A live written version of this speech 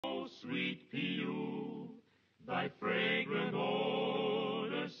sweet P.U., thy fragrant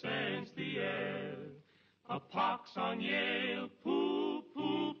odor scents the air. A pox on Yale,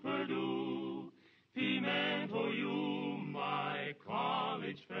 poo-poo Purdue, Pimento U, my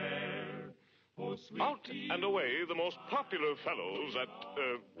college fair. Oh, sweet Out and away the most popular fellows at,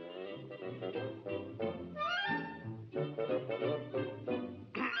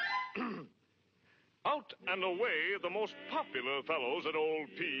 Out and away, the most popular fellows at old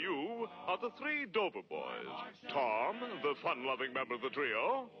P.U. are the three Dover Boys. Tom, the fun-loving member of the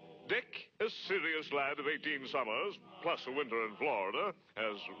trio. Dick, a serious lad of 18 summers, plus a winter in Florida,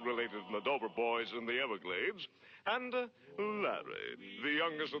 as related in the Dover Boys in the Everglades. And Larry, the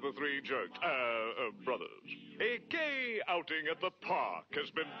youngest of the three brothers. A gay outing at the park has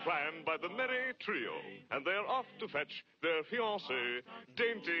been planned by the Merrie Trio, and they're off to fetch their fiancée,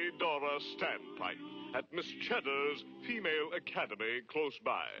 dainty Dora Standpipe, at Miss Cheddar's Female Academy close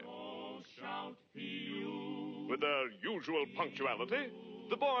by. With their usual punctuality,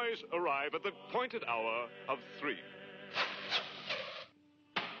 the boys arrive at the appointed hour of 3.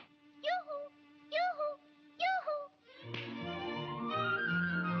 Yoo-hoo! Yoo-hoo! Yoo-hoo!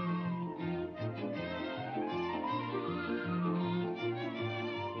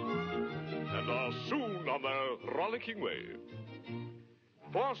 And are soon on their rollicking way.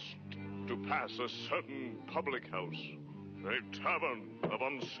 Forced to pass a certain public house, a tavern of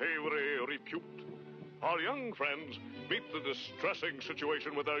unsavory repute, our young friends meet the distressing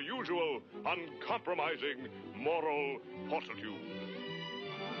situation with their usual uncompromising moral fortitude.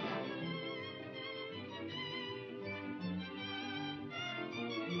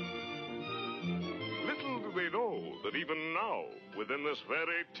 Little do they know that even now, within this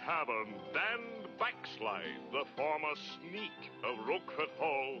very tavern, Dan Backslide, the former sneak of Roquefort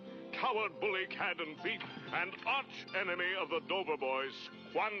Hall, coward, bully, cad, and thief, and arch enemy of the Dover Boys,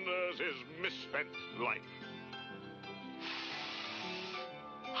 squanders his misspent life.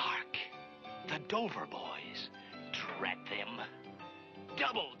 Hark! The Dover Boys. Drat them.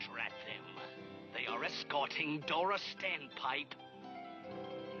 Double drat them. They are escorting Dora Standpipe.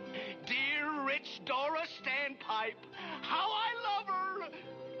 Dear rich Dora Standpipe, how I love her!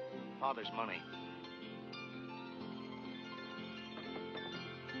 Father's money.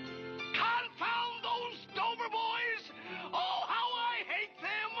 Confound those Dover Boys! Oh, how I hate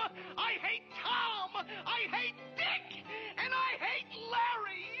them! I hate Tom! I hate Dick! And I hate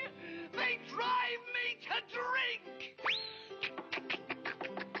Larry! They drive me to drink!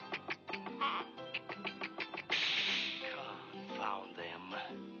 Confound them.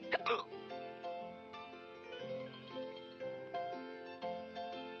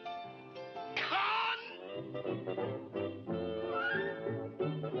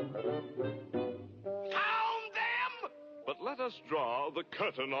 Found them! But let us draw the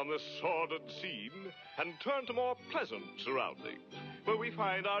curtain on this sordid scene and turn to more pleasant surroundings, where we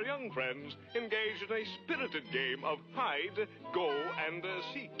find our young friends engaged in a spirited game of hide, go, and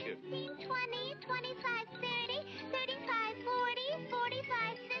seek. 20, 25, 30, 35, 40,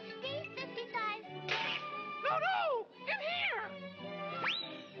 45, 50, 55. No! In here!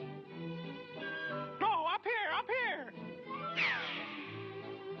 No, up here!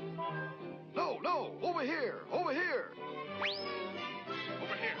 No, over here! Over here.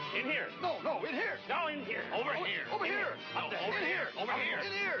 In here. No, in here! No, in here. Over here. Over here! No, over here. Over here.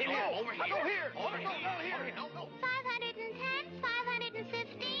 In here! In here. Over here. Go here! Over here. Down here! No. 510,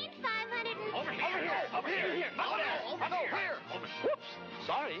 515, 500. Over here. Over here. No, here! Whoops.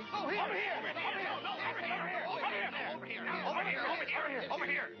 Sorry. Go here! Over here. Over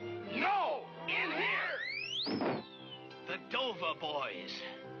here. No! In here! The Dover Boys.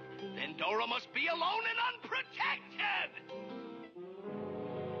 Then Dora must be alone and unprotected!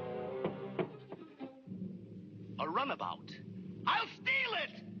 A runabout. I'll steal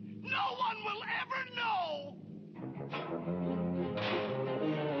it! No one will ever know!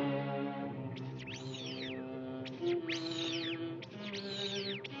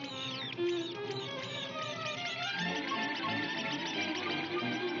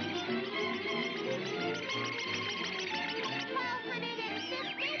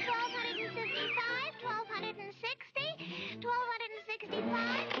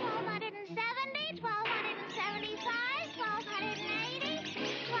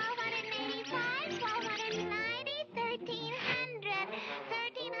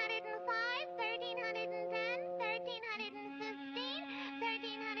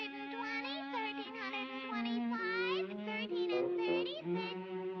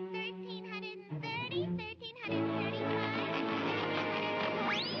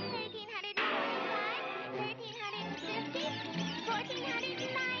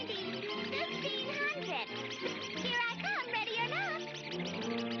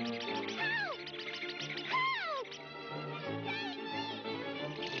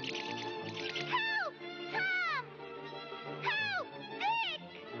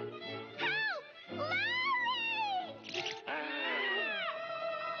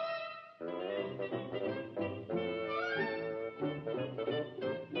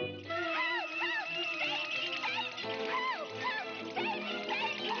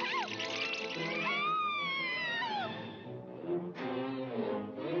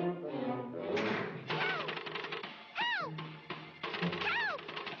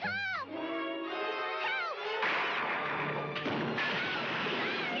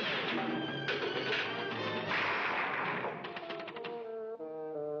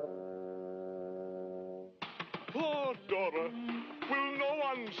 Dora. Will no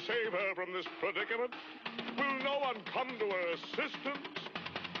one save her from this predicament? Will no one come to her assistance?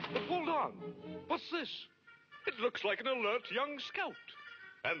 But hold on. What's this? It looks like an alert young scout.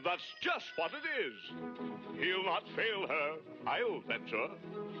 And that's just what it is. He'll not fail her, I'll venture.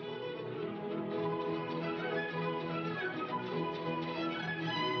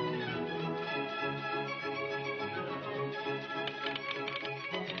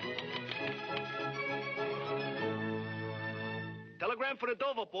 Telegram for the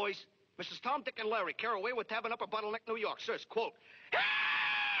Dover boys. Mrs. Tom, Dick, and Larry, Caraway with Tavern Upper Bottleneck, New York. Sirs, quote,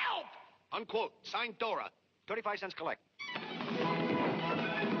 help! Unquote. Signed, Dora. 35 cents collect.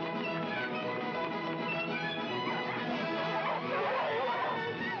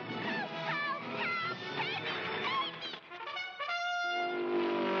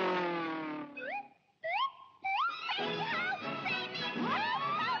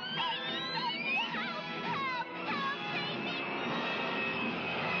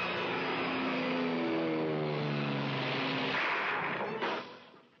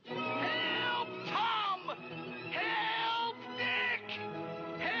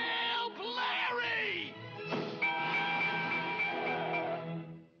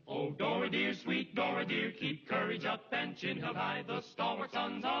 Dear, sweet Dora, dear, keep courage up and chin held high. The stalwart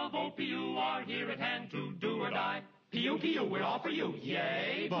sons of OPU are here at hand to do or die. P.U., P.U., we're all for you.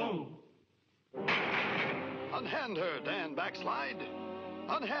 Yay, boo! Unhand her, Dan Backslide.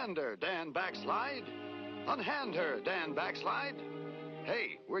 Unhand her, Dan Backslide. Unhand her, Dan Backslide.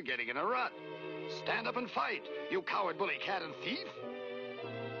 Hey, we're getting in a rut. Stand up and fight, you coward, bully, cat, and thief.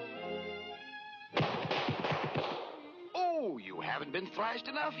 Oh, you haven't been thrashed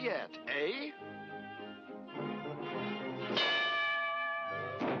enough yet, eh?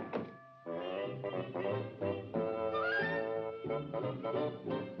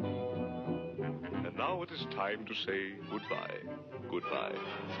 And now it is time to say goodbye. Goodbye.